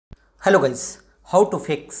Hello guys, how to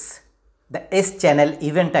fix the S channel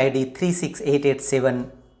event ID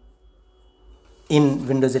 36887 in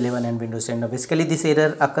Windows 11 and Windows 10. Now basically this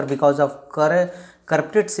error occur because of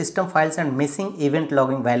corrupted system files and missing event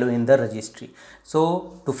logging value in the registry.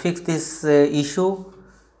 So to fix this issue,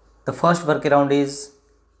 the first workaround is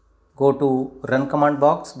go to run command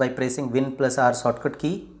box by pressing Win plus R shortcut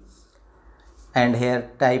key and here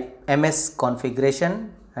type ms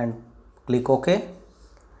configuration and click OK.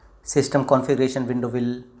 System configuration window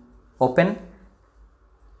will open.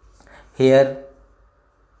 Here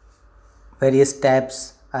various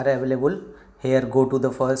tabs are available. Here go to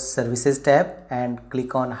the first services tab and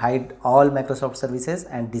click on hide all Microsoft services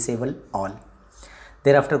and disable all.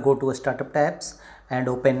 Thereafter go to startup tabs and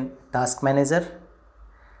open task manager.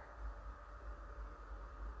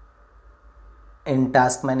 In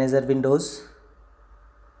task manager windows,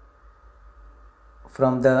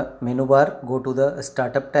 from the menu bar go to the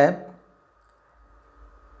startup tab.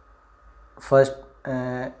 First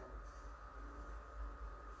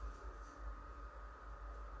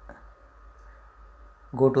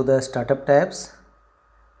go to the startup tabs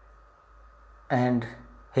and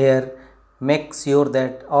here make sure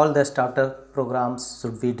that all the startup programs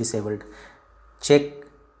should be disabled. Check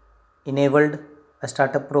enabled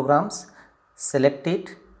startup programs, select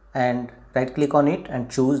it and right click on it and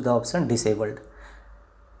choose the option disabled.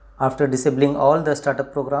 After disabling all the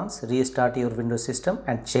startup programs, restart your Windows system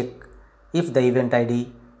and check if the event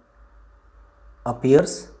ID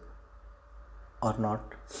appears or not.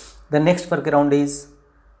 The next workaround is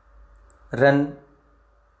run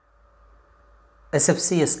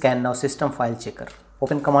SFC scan now system file checker.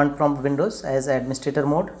 Open command prompt Windows as administrator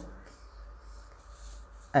mode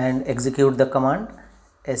and execute the command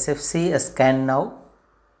SFC scan now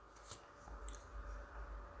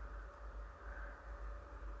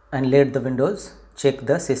and let the Windows check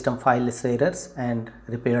the system file errors and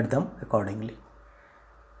repair them accordingly.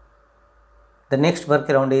 The next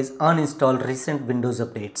workaround is uninstall recent Windows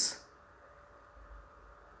updates.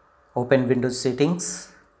 Open Windows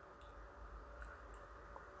settings.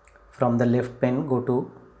 From the left pane go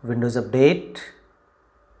to Windows Update.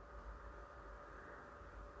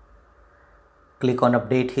 Click on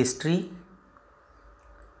Update History.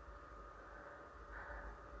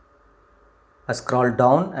 Scroll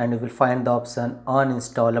down and you will find the option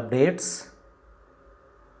uninstall updates.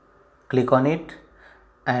 Click on it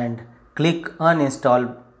and click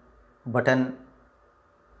uninstall button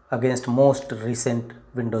against most recent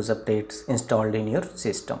Windows updates installed in your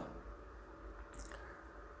system.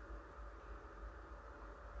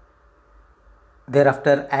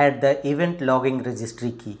 Thereafter add the event logging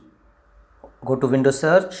registry key. Go to Windows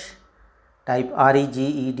search, type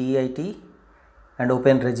regedit and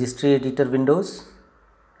open registry editor windows.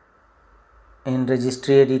 In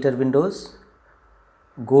registry editor windows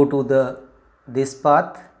go to this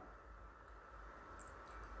path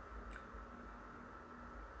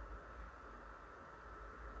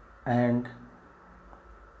and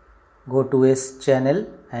go to S channel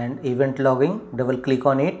and event logging, double click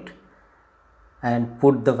on it and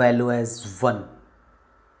put the value as 1.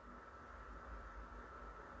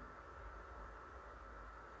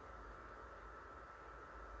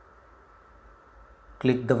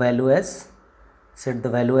 Click the value as, set the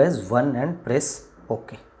value as 1 and press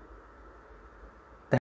OK.